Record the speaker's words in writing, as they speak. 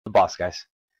the boss, guys.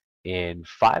 In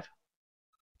 5,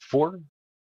 4,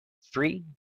 3,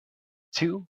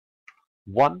 2,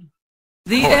 1.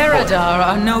 The Eridar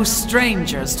are no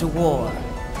strangers to war.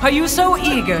 Are you so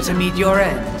eager to meet your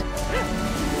end?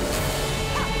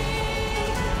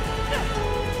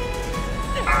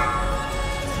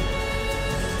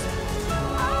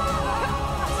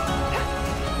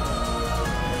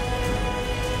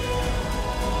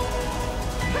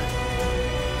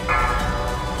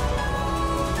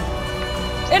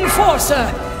 Enforcer,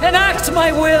 enact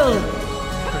my will!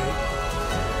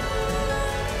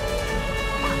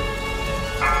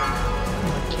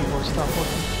 Keyboard stop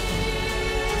working.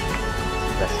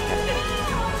 Best you can.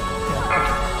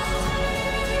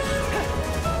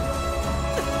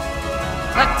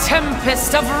 A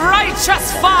tempest of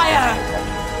righteous fire!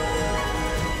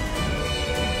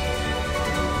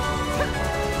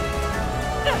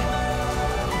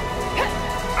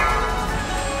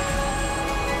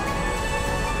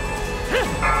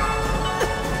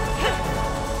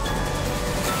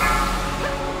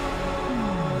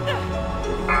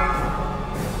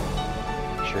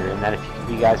 Sure, and then if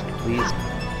you guys could please.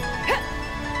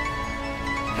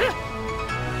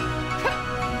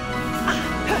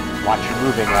 Watch you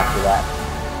moving after that.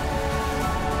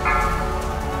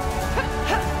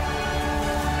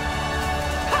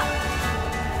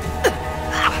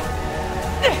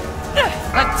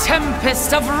 A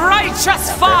tempest of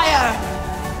righteous fire!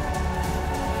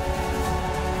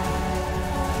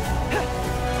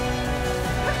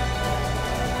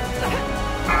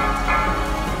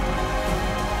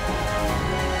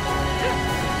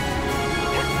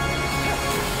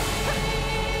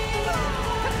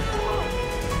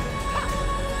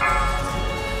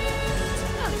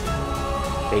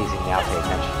 Phasing now, pay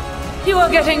attention. You are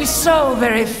getting so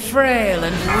very frail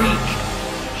and weak.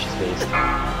 She's phased.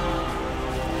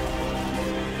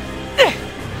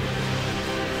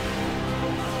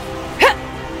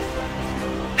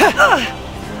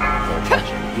 Pay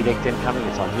attention. Edict incoming,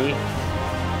 it's on me.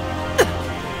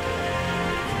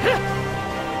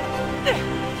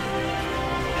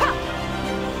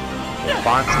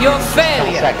 Response. Your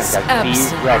failure. Seconds,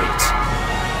 guys. Be ready.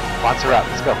 Response are up.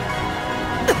 Let's go.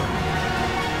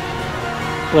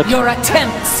 Your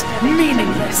attempts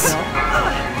meaningless.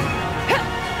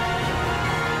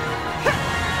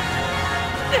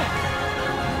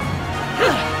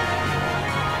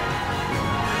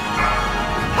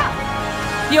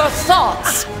 Your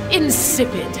thoughts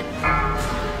insipid.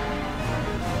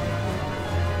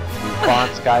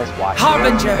 Response, guys. Watch.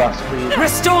 Harbinger, Buffs, please.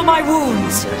 restore my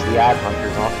wounds. There's the ad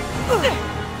hunters on.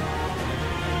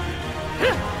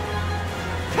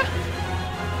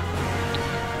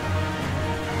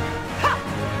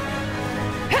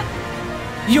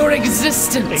 Your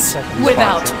existence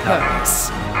without purpose.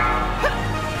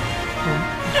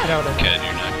 Get out of Ken,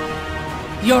 you're not.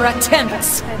 Your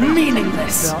attempts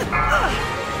meaningless.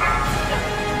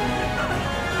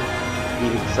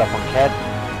 Beating stuff on Ked.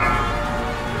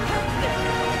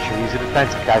 Make sure you use the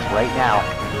defensive, guys, right now.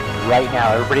 Right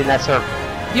now, everybody in that circle.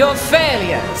 Your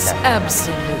failures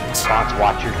absolute. Response,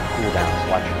 watch your cooldowns,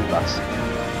 watch your debuffs.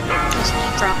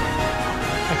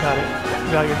 I got it.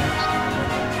 Val, you're next.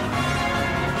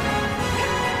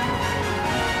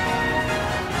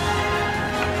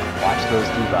 Watch those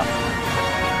debuffs.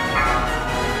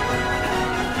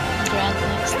 Grant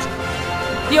next.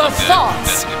 Your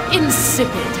thoughts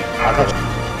insipid. Okay.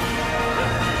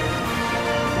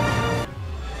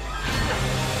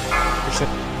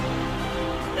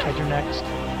 Ted, you're next.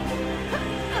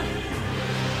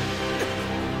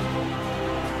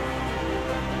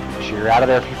 Make sure you're out of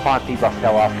there if your font debuff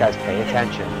fell off, guys. Pay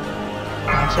attention.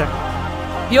 9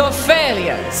 seconds. Your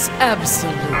failures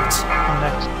absolute. I'm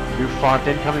next. New font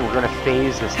incoming. We're going to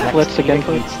phase this next Blitz again, edict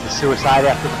please. leads to suicide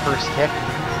after the first tick.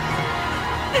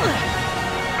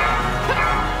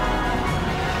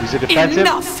 Use a defensive.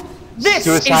 Enough! This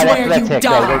Suicide is after where that you tick.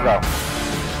 die. Go, go, go.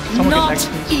 Someone get Not next,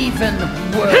 please. even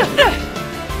worthy.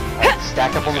 Alright,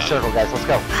 stack up on the circle, guys. Let's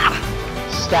go.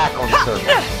 Stack on the circle.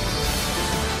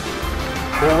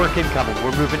 Bulwark incoming.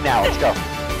 We're moving now. Let's go.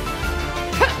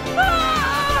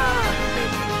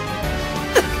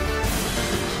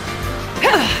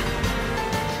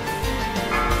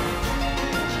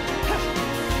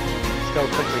 Let's go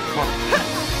quickly. Come on.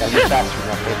 Gotta move faster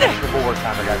now. Pay attention to bulwark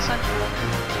timer, guys.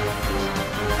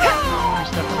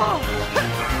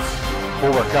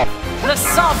 Bulwark up. The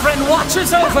Sovereign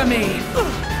watches over me.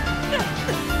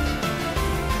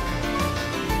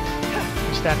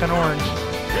 Stack on orange.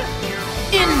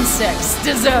 Insects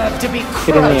deserve to be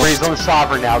Freeze crushed. on the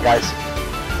Sovereign now, guys.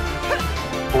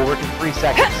 Bulwark in 3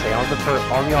 seconds. Stay on the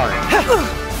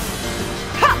orange.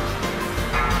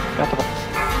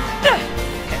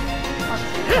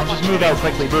 Just move Go out.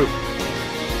 quickly, move.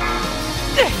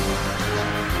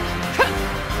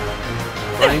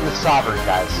 Running the Sovereign,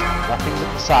 guys. Nothing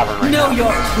but the Sovereign right Know now.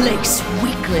 your place,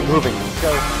 weakling. Moving. Let's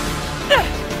go.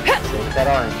 Save that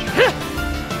orange.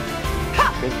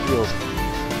 Big heals.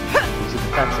 Use it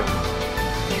defensive.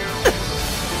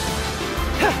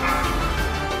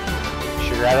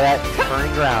 Sugar out of that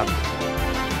burning ground. 2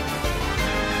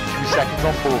 seconds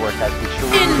on bulwark, guys. Make sure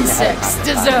we're moving ahead. Insects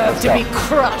deserve to be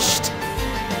crushed.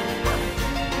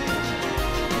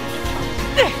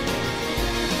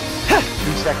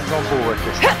 2 seconds on bulwark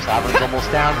this time. Sovereign's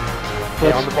almost down.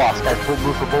 Stay on the boss, guys. Full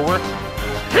move for bulwark.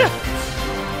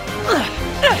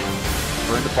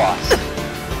 Burn the boss.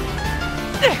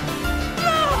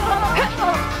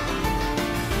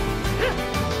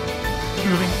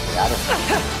 Moving. Got it.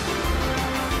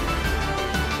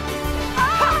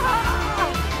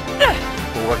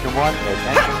 Bulwark in one. Pay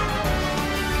attention.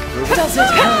 Moving. Does it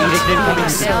hurt? Edict incoming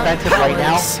is defensive right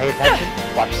now. Pay attention.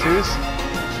 Watch Suze.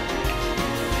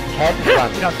 Head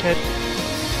run. Get out, kid.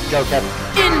 Go, Kevin.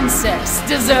 Insects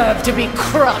deserve to be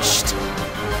crushed.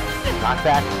 Knock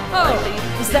back. Oh,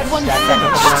 is that one Stack back up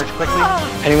the finished? orange quickly.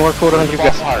 Any more quarter Burn the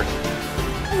boss hard.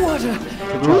 What a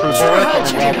Move for bulwark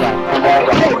and then well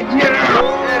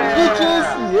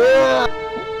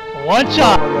done. One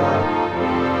shot.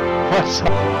 What's up?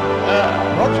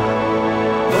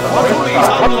 The portal is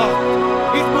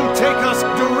unlocked. It will take us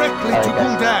directly to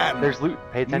Gul'dan. There's loot.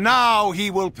 Pay attention. Now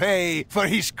he will pay for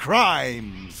his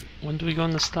crimes. When do we go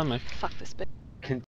in the stomach? Fuck this bitch.